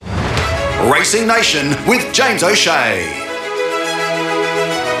Racing Nation with James O'Shea.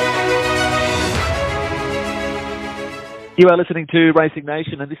 You are listening to Racing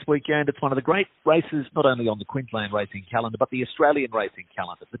Nation, and this weekend it's one of the great races, not only on the Queensland racing calendar, but the Australian racing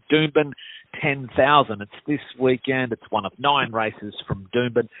calendar, the Doomben 10,000. It's this weekend. It's one of 9 races from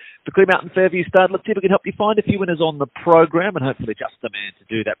Doomben. The Clear Mountain Fairview Stud. Let's see if we can help you find a few winners on the program, and hopefully just the man to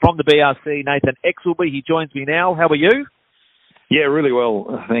do that. From the BRC, Nathan Exelby. He joins me now. How are you? Yeah, really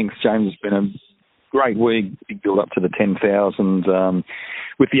well. Thanks, James. It's been a great week, big build up to the 10,000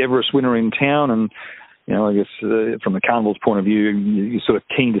 with the Everest winner in town, and you know, I guess from the Carnival's point of view, you're sort of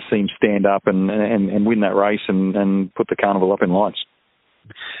keen to see him stand up and win that race and put the Carnival up in lights.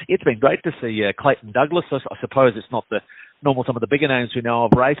 It's been great to see Clayton Douglas. I suppose it's not the normal some of the bigger names we know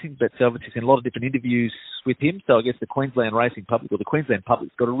of racing, but obviously seen a lot of different interviews with him. So I guess the Queensland racing public, or the Queensland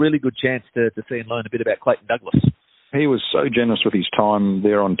public's got a really good chance to see and learn a bit about Clayton Douglas. He was so generous with his time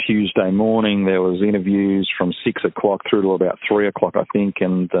there on Tuesday morning. There was interviews from 6 o'clock through to about 3 o'clock, I think,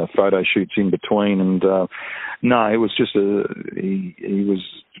 and photo shoots in between. And no, it was just he was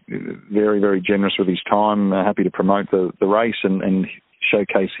very, very generous with his time, happy to promote the race and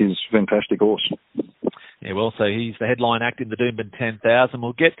showcase his fantastic horse. Yeah, well, so he's the headline act in the Doomben 10,000.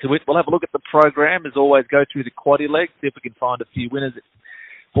 We'll get to it. We'll have a look at the program. As always, go through the quaddie leg, see if we can find a few winners. It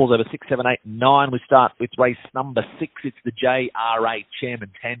falls over 6, 7, 8, 9. We start with race number 6. It's the JRA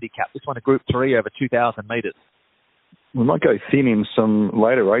Chairman's Handicap. This one a Group 3 over 2,000 metres. We might go thin in some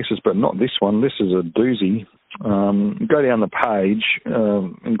later races, but not this one. This is a doozy. Go down the page,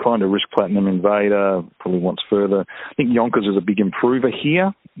 inclined to risk Platinum Invader, probably wants further. I think Yonkers is a big improver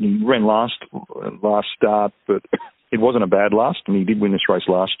here. He ran last start, but it wasn't a bad last, and he did win this race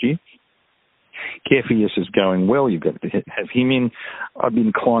last year. Carefulness is going well. You've got to have him in. I'd be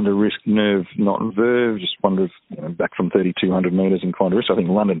inclined to risk Nerve, Not Verve. Just wonder if, back from 3,200 metres, inclined to risk. I think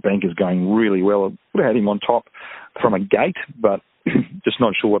London Bank is going really well. I would have had him on top from a gate, but just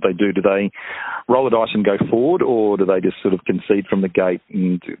not sure what they do. Do they roll the dice and go forward, or do they just sort of concede from the gate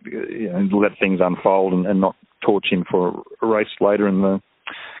and let things unfold and not torch him for a race later in the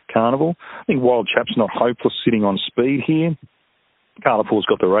Carnival? I think Wild Chap's not hopeless sitting on speed here. Carnival's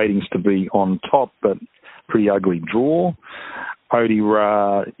got the ratings to be on top, but pretty ugly draw. Odie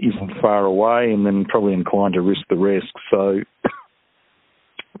Ra isn't far away, and then probably inclined to risk the risk. So,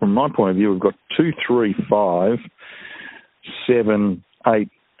 from my point of view, we've got 2, 3, 5, 7, 8,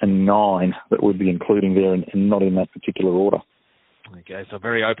 and 9 that would be including there, and not in that particular order. Okay, so a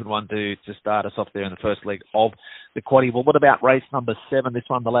very open one to start us off there in the first leg of the quaddie. Well, what about race number 7? This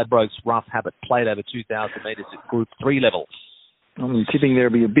one, the Ladbrokes Rough Habit, played over 2,000 metres at Group 3 level. I'm tipping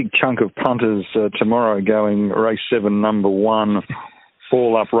there'll be a big chunk of punters tomorrow going race 7, number 1,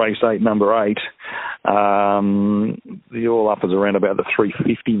 all up race 8, number 8. The all up is around about the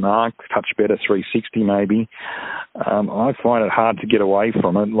 350 mark, touch better 360 maybe. I find it hard to get away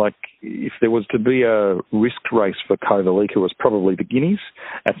from it. Like, if there was to be a risk race for Kovalika, it was probably the Guineas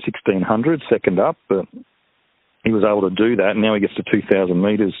at 1,600, second up, but he was able to do that. And now he gets to 2,000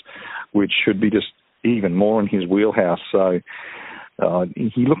 metres, which should be just even more in his wheelhouse. So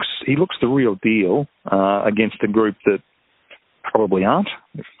he looks the real deal against a group that probably aren't,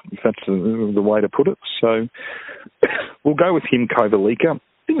 if that's the way to put it. So we'll go with him, Kovalika.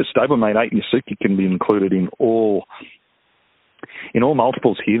 I think the stablemate 8 Yasuki can be included in all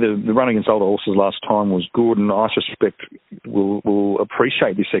multiples here. The run against older horses last time was good, and I suspect will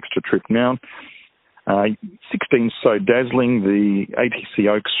appreciate this extra trip now. 16 So Dazzling, the ATC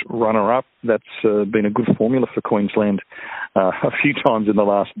Oaks runner-up. That's been a good formula for Queensland a few times in the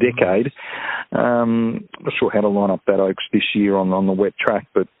last decade. Not sure how to line up that Oaks this year on the wet track,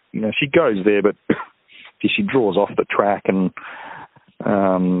 but she goes there, but she draws off the track, and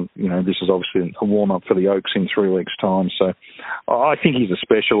this is obviously a warm-up for the Oaks in 3 weeks' time. So I think he's a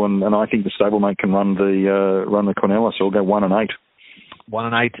special, and I think the stablemate can run the Cornella, so we'll go 1 and 8. 1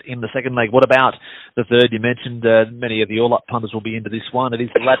 and 8 in the second leg. What about the third? You mentioned many of the all-up punters will be into this one. It is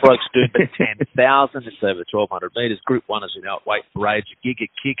the Ladbrokes Doomben 10,000. It's over 1,200 metres. Group 1, as you know, Weight for Age, Giga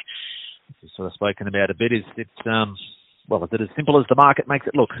Kick. We've sort of spoken about a bit. Is it as simple as the market makes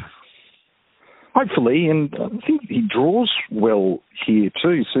it look? Hopefully, and I think he draws well here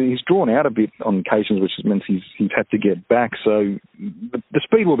too. So he's drawn out a bit on occasions, which means he's had to get back. So the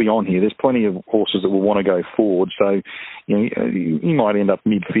speed will be on here. There's plenty of horses that will want to go forward. So he might end up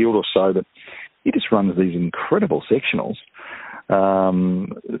midfield or so, but he just runs these incredible sectionals.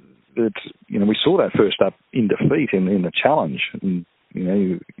 We saw that first up in defeat in the challenge. And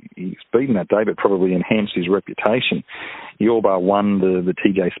he's beaten that day, but probably enhanced his reputation. He all bar won the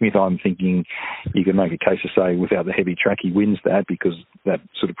TJ Smith. I'm thinking you can make a case to say without the heavy track he wins that, because that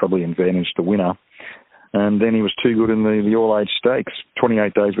sort of probably advantaged the winner. And then he was too good in the all-age stakes.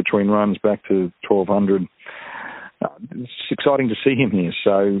 28 days between runs, back to 1,200. It's exciting to see him here.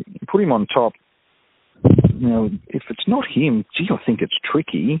 So put him on top. If it's not him, I think it's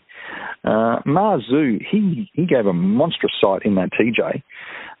tricky. Marzu, he gave a monstrous sight in that TJ.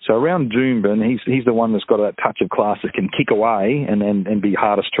 So around Doomben, he's the one that's got that touch of class that can kick away and be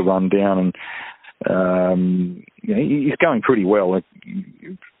hardest to run down. And he's going pretty well. Like,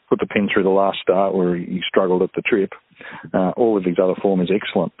 put the pen through the last start where he struggled at the trip. All of his other form is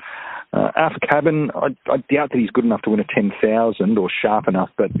excellent. Alpha Cabin, I doubt that he's good enough to win a 10,000 or sharp enough,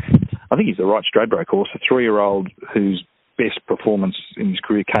 but I think he's the right Stradbroke horse. A 3-year-old whose best performance in his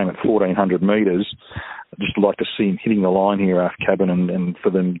career came at 1,400 metres. I'd just like to see him hitting the line here, Alpha Cabin, and for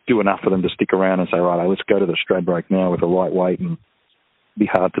them do enough for them to stick around and say, right, let's go to the Stradbroke now with a lightweight and be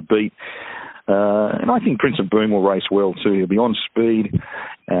hard to beat. And I think Prince of Boom will race well too. He'll be on speed.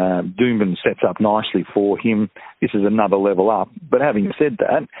 Doomben sets up nicely for him. This is another level up. But having said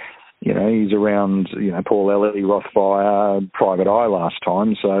that, he's around, Paul Ellie, Rothfire, Private Eye last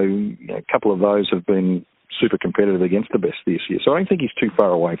time. So a couple of those have been super competitive against the best this year. So I don't think he's too far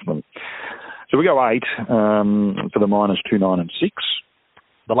away from them. So we go 8 for the minors 2, 9 and 6.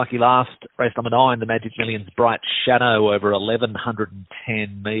 The lucky last, race number 9, the Magic Millions Bright Shadow over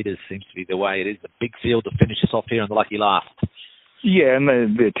 1,110 metres seems to be the way it is. The big field to finish us off here on the lucky last. Yeah, and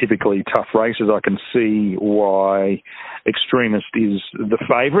they're typically tough races. I can see why Extremist is the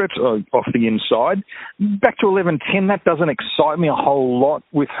favourite off the inside. Back to 11.10, that doesn't excite me a whole lot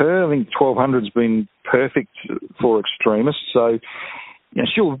with her. I think 1,200's been perfect for Extremist, so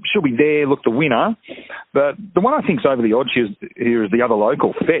she'll be there, look, the winner. But the one I think's over the odds here is the other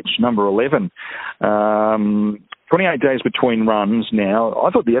local, Fetch, number 11. 28 days between runs now. I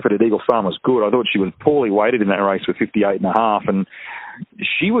thought the effort at Eagle Farm was good. I thought she was poorly weighted in that race with 58.5, and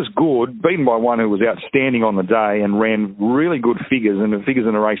she was good, beaten by one who was outstanding on the day and ran really good figures, and the figures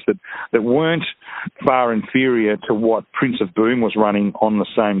in a race that weren't far inferior to what Prince of Boom was running on the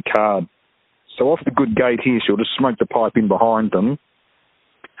same card. So off the good gate here, she'll just smoke the pipe in behind them.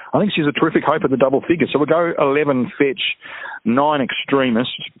 I think she's a terrific hope at the double figure. So we'll go 11 Fetch, 9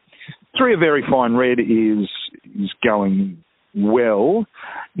 Extremist. 3 A Very Fine Red is going well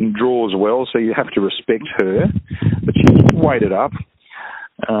and draws well, so you have to respect her. But she's weighted up.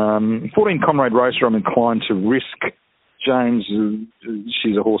 14 Comrade Racer, I'm inclined to risk. James,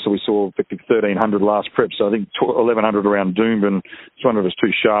 she's a horse that we saw 1,300 last prep, so I think 1,100 around Doomben, 200 is too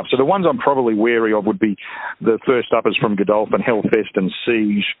sharp. So the ones I'm probably wary of would be the first uppers from Godolphin, Hellfest and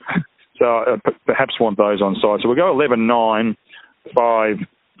Siege. So I perhaps want those on side. So we'll go 11, 9, 5,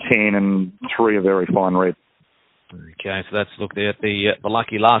 10 and 3 A Very Fine Red. Okay, so that's look there at the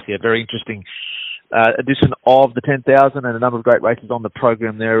lucky last year. Very interesting edition of the 10,000 and a number of great races on the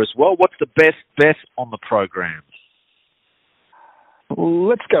program there as well. What's the best bet on the program?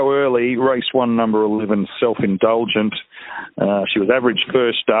 Let's go early. Race 1, number 11, Self-Indulgent. She was average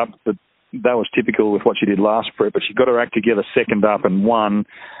first up, but that was typical with what she did last prep. But she got her act together second up and won.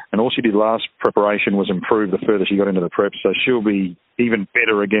 And all she did last preparation was improve the further she got into the prep. So she'll be even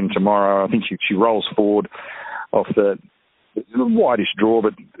better again tomorrow. I think she rolls forward off the widest draw,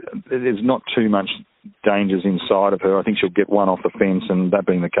 but there's not too much dangers inside of her. I think she'll get one off the fence, and that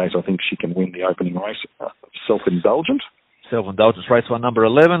being the case, I think she can win the opening race. Self-Indulgent. Self-Indulgence, race 1, number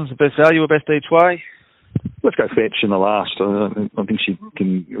 11. Best value or best each way? Let's go Fetch in the last. I think she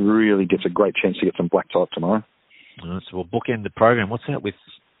can really gets a great chance to get some black type tomorrow. All right, so we'll bookend the program. What's that with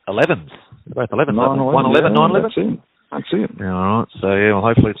 11s? Both 11s. 111, 911. That's it. Yeah, all right. So yeah, well,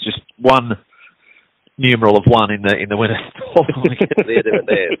 hopefully it's just one numeral of 1 in the winner's stall when we get there to it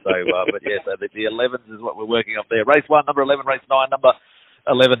there. So, but yeah, so the 11s is what we're working up there. Race 1, number 11. Race 9, number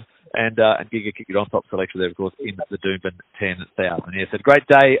 11. And Giga Kick It On top selection there, of course, in the Doomben 10,000. Yes, a great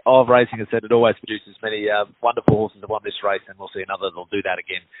day of racing. As I said, it always produces many wonderful horses that won this race, and we'll see another that'll do that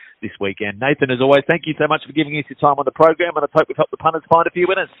again this weekend. Nathan, as always, thank you so much for giving us your time on the program, and I hope we've helped the punters find a few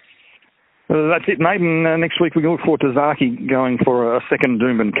winners. That's it, Nathan. Next week we look forward to Zaki going for a second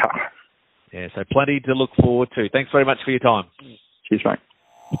Doomben Cup. Yeah, so plenty to look forward to. Thanks very much for your time. Cheers, mate.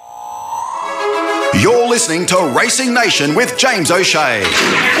 You're listening to Racing Nation with James O'Shea.